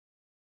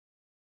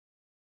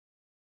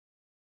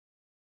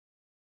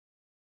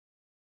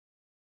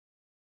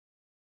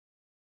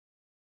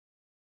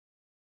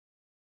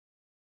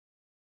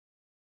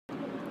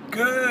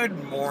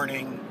Good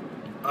morning.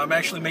 I'm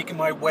actually making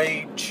my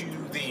way to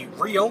the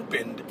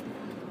reopened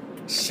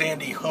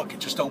Sandy Hook. It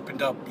just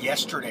opened up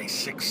yesterday,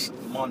 6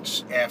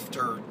 months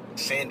after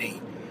Sandy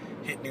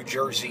hit New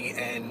Jersey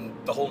and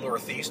the whole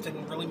Northeast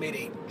and really made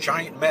a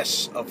giant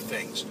mess of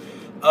things.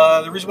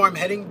 The reason why I'm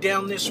heading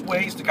down this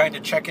way is to kind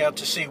of check out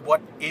to see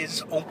what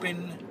is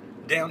open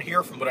down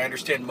here. From what I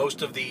understand,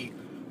 most of the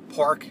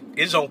park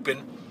is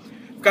open.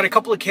 I've got a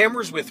couple of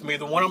cameras with me.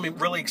 The one I'm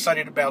really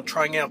excited about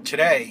trying out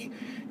today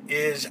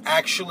is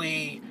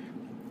actually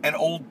an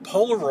old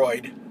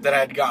Polaroid that I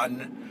had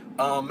gotten,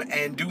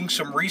 and doing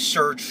some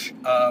research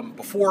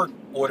before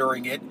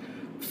ordering it,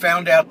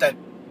 found out that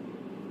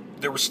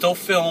there was still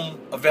film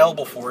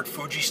available for it.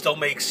 Fuji still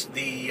makes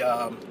the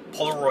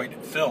Polaroid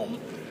film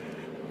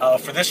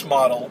for this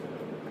model,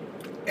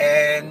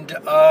 and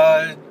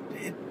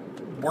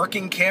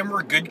working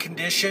camera, good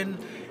condition,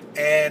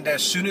 and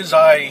as soon as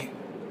I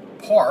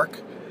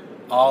park,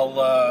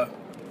 I'll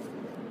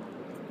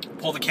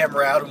pull the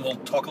camera out and we'll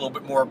talk a little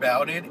bit more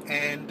about it,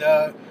 and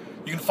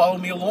you can follow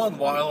me along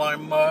while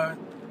I'm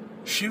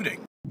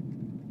shooting.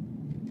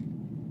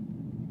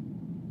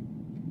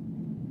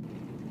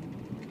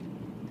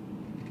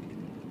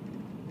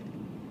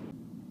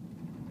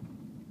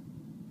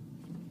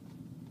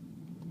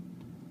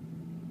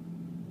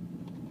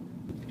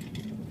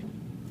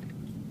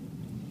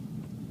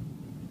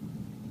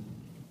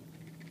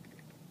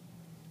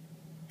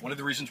 One of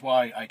the reasons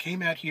why I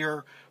came out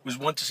here was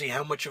one, to see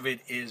how much of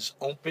it is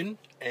open,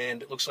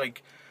 and it looks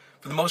like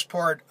for the most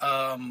part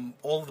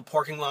all of the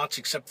parking lots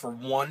except for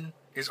one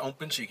is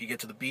open, so you can get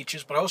to the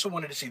beaches. But I also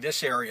wanted to see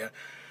this area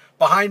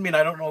behind me, and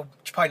I don't know,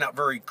 it's probably not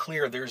very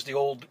clear. There's the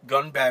old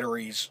gun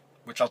batteries,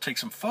 which I'll take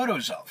some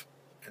photos of,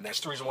 and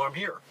that's the reason why I'm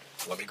here.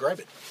 Let me grab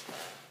it.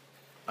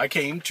 I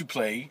came to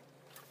play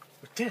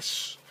with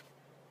this.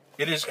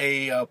 It is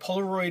a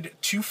Polaroid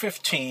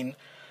 215.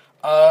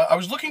 I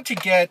was looking to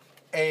get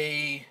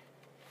a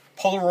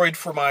Polaroid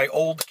for my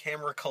old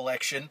camera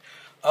collection.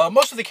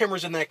 Most of the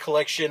cameras in that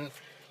collection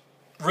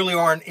really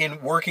aren't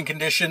in working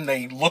condition.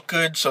 They look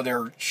good, so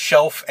they're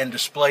shelf and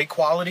display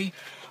quality.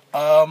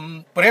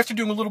 But after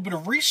doing a little bit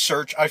of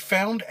research, I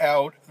found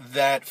out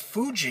that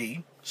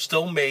Fuji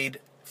still made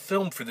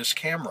film for this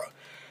camera.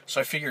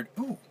 So I figured,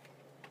 ooh,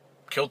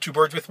 kill two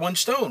birds with one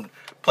stone.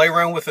 Play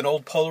around with an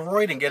old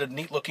Polaroid and get a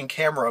neat looking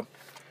camera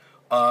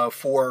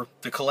for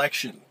the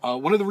collection.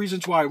 One of the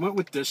reasons why I went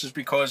with this is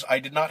because I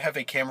did not have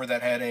a camera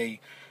that had a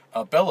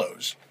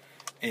bellows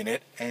in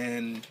it,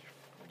 and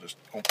we'll just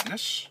open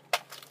this,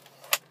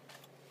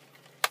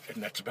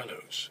 and that's a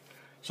bellows.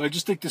 So I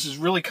just think this is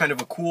really kind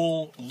of a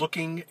cool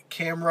looking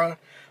camera.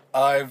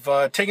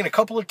 I've taken a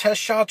couple of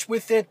test shots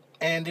with it,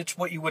 and it's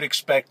what you would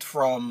expect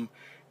from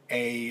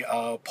a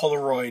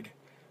Polaroid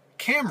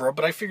camera,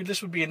 but I figured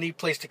this would be a neat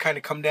place to kind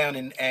of come down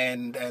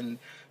and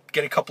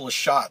get a couple of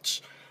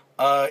shots.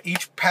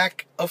 Each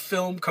pack of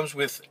film comes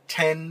with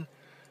 10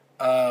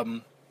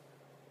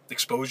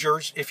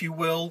 exposures, if you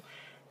will.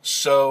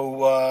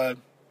 So,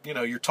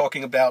 you're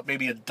talking about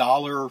maybe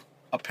 $1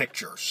 a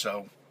picture.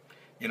 So,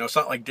 it's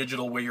not like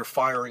digital where you're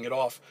firing it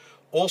off.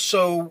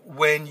 Also,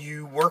 when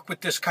you work with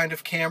this kind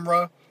of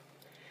camera,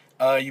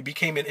 you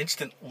became an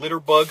instant litter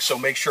bug, so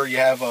make sure you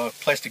have a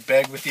plastic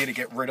bag with you to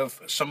get rid of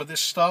some of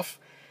this stuff.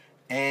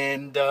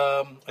 And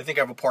I think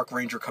I have a park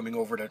ranger coming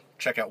over to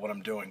check out what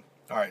I'm doing.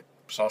 All right.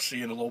 So I'll see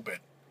you in a little bit.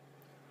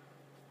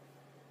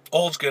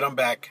 All's good, I'm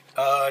back.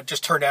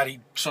 Just turned out he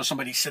saw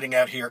somebody sitting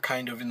out here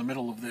kind of in the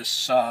middle of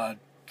this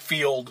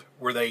field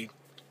where they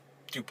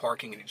do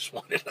parking, and he just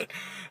wanted to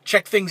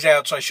check things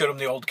out. So I showed him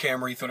the old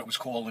camera. He thought it was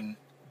cool and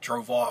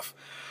drove off.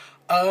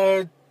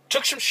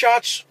 Took some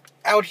shots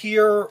out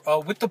here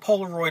with the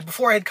Polaroid.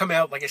 Before I had come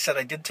out, like I said,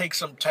 I did take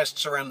some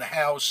tests around the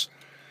house.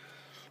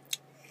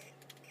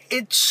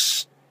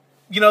 It's...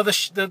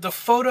 the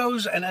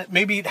photos, and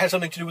maybe it has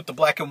something to do with the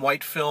black and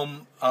white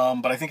film,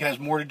 but I think it has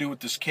more to do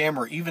with this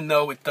camera, even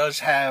though it does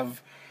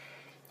have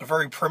a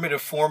very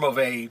primitive form of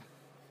a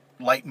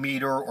light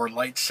meter or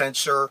light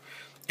sensor.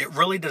 It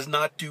really does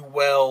not do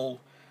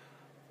well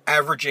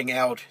averaging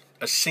out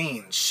a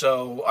scene.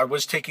 So I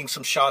was taking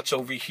some shots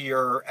over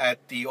here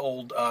at the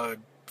old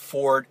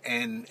fort,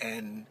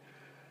 and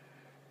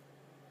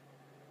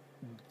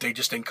they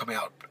just didn't come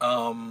out.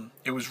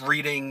 It was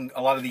reading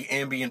a lot of the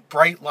ambient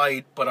bright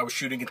light, but I was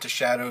shooting into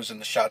shadows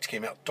and the shots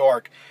came out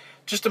dark.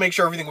 Just to make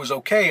sure everything was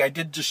okay, I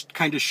did just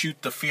kind of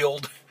shoot the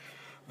field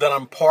that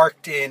I'm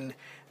parked in,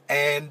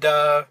 and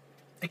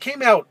it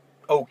came out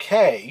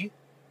okay.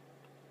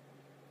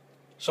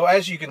 So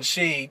as you can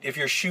see, if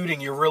you're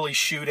shooting, you're really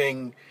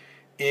shooting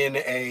in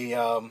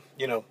a,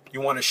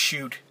 you want to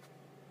shoot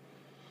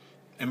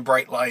in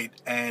bright light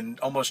and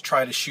almost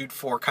try to shoot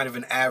for kind of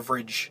an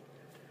average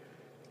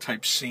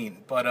type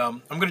scene. But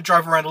I'm going to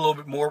drive around a little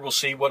bit more. We'll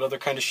see what other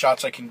kind of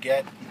shots I can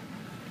get.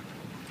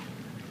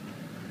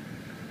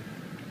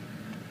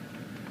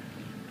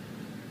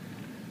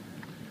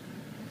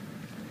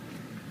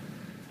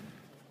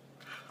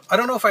 I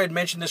don't know if I had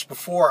mentioned this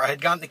before. I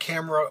had gotten the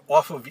camera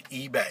off of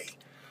eBay.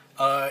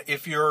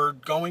 If you're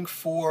going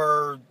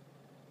for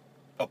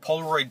a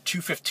Polaroid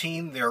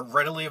 215. They're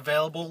readily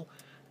available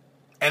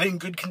and in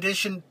good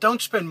condition.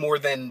 Don't spend more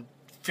than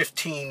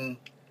 $10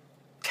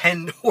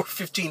 or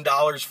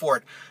 $15 for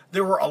it.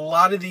 There were a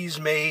lot of these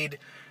made.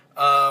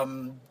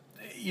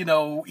 You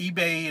know,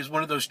 eBay is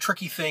one of those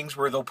tricky things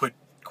where they'll put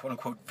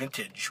quote-unquote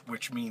vintage,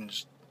 which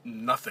means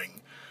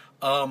nothing.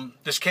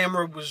 This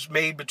camera was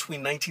made between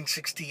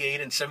 1968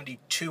 and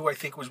 72, I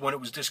think was when it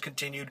was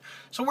discontinued.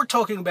 So we're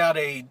talking about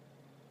a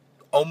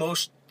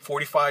almost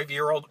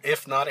 45-year-old,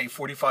 if not a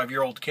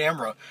 45-year-old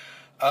camera.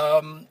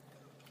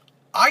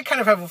 I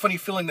kind of have a funny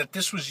feeling that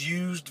this was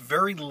used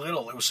very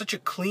little. It was such a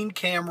clean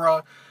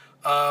camera.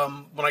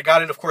 When I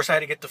got it, of course, I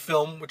had to get the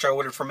film, which I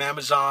ordered from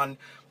Amazon.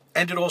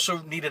 And it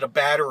also needed a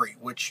battery,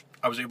 which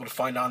I was able to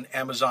find on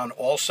Amazon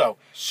also.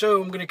 So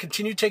I'm going to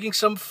continue taking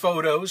some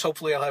photos.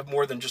 Hopefully I'll have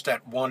more than just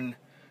that one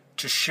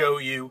to show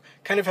you.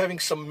 Kind of having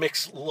some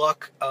mixed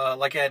luck.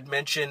 Like I had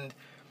mentioned,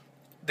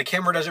 the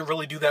camera doesn't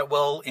really do that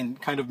well in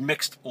kind of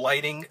mixed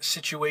lighting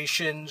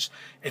situations.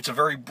 It's a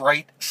very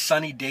bright,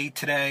 sunny day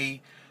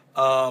today.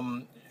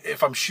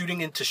 If I'm shooting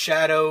into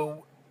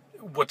shadow,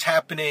 what's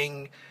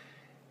happening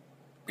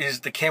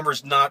is the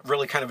camera's not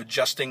really kind of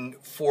adjusting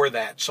for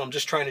that. So I'm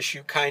just trying to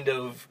shoot kind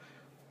of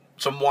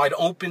some wide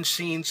open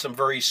scenes, some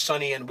very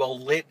sunny and well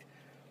lit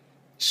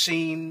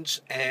scenes,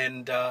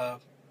 and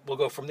we'll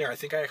go from there. I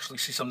think I actually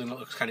see something that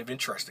looks kind of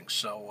interesting.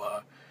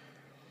 So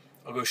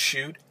I'll go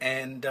shoot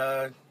and,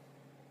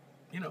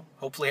 you know,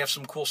 hopefully have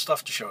some cool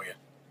stuff to show you.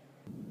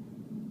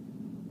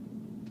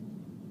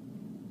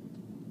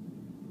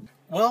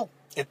 Well,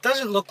 it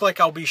doesn't look like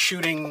I'll be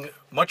shooting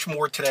much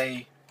more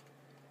today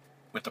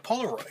with the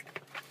Polaroid.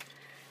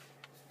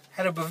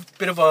 Had a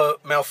bit of a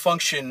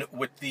malfunction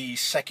with the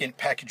second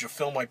package of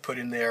film I put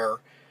in there,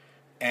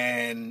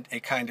 and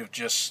it kind of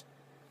just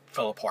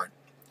fell apart.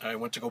 I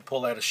went to go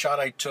pull out a shot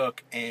I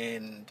took,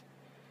 and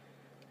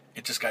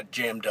it just got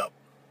jammed up.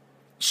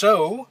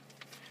 So,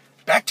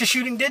 back to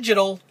shooting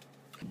digital.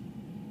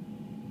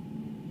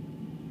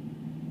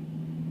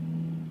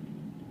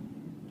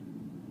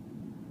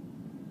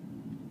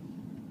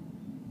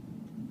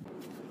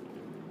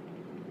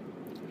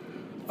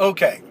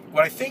 Okay,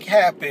 what I think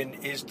happened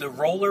is the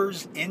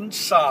rollers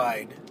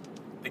inside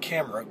the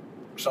camera,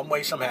 some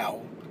way,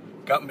 somehow,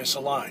 got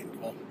misaligned.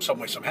 Well, some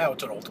way, somehow,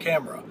 it's an old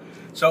camera.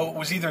 So it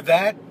was either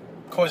that,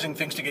 causing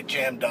things to get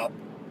jammed up,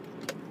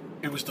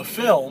 it was the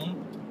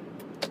film,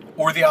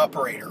 or the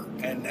operator.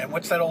 And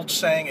what's that old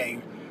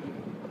saying?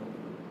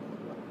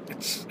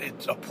 It's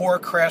a poor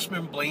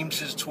craftsman blames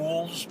his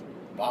tools,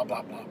 blah,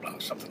 blah, blah, blah,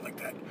 something like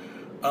that.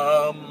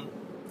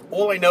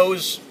 All I know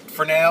is,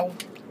 for now,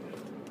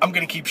 I'm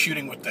going to keep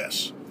shooting with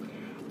this.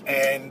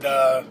 And,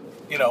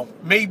 you know,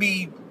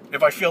 maybe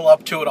if I feel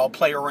up to it, I'll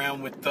play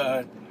around with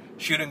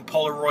shooting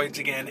Polaroids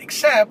again.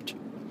 Except,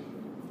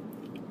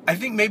 I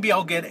think maybe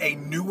I'll get a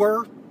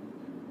newer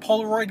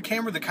Polaroid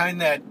camera, the kind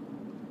that,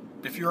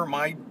 if you're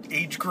my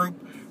age group,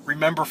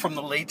 remember from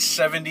the late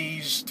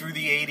 70s through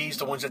the 80s,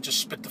 the ones that just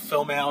spit the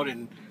film out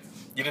and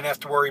you didn't have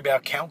to worry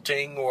about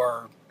counting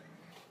or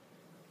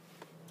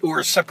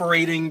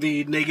separating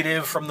the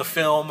negative from the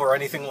film or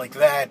anything like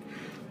that.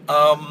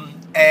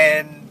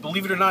 And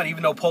believe it or not,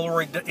 even though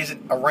Polaroid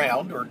isn't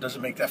around or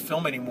doesn't make that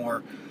film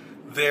anymore,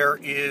 there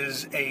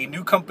is a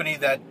new company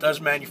that does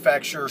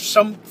manufacture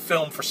some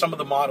film for some of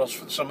the models,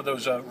 for some of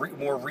those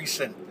more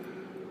recent,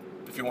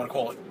 if you want to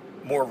call it,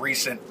 more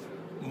recent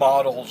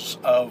models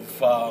of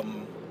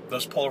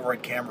those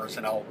Polaroid cameras,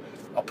 and I'll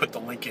put the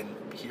link in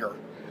here.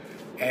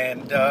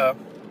 And but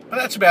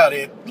that's about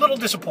it. A little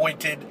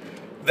disappointed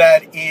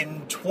that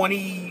in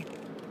 20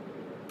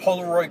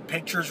 Polaroid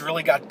pictures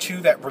really got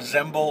two that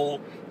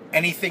resemble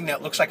anything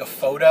that looks like a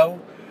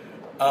photo.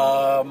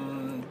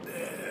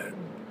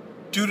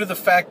 Due to the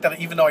fact that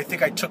even though I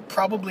think I took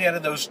probably out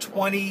of those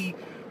 20,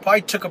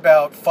 probably took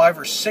about 5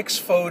 or 6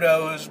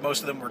 photos,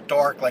 most of them were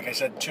dark, like I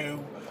said,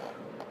 2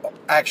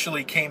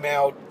 actually came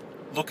out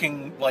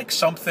looking like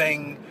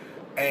something,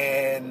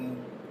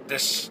 and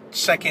this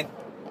second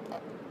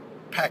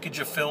package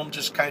of film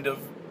just kind of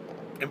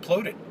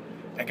imploded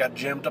and got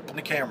jammed up in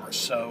the camera.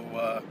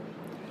 So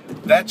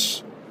that's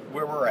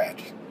where we're at,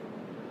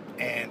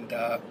 and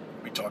we'll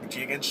be talking to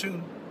you again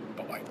soon.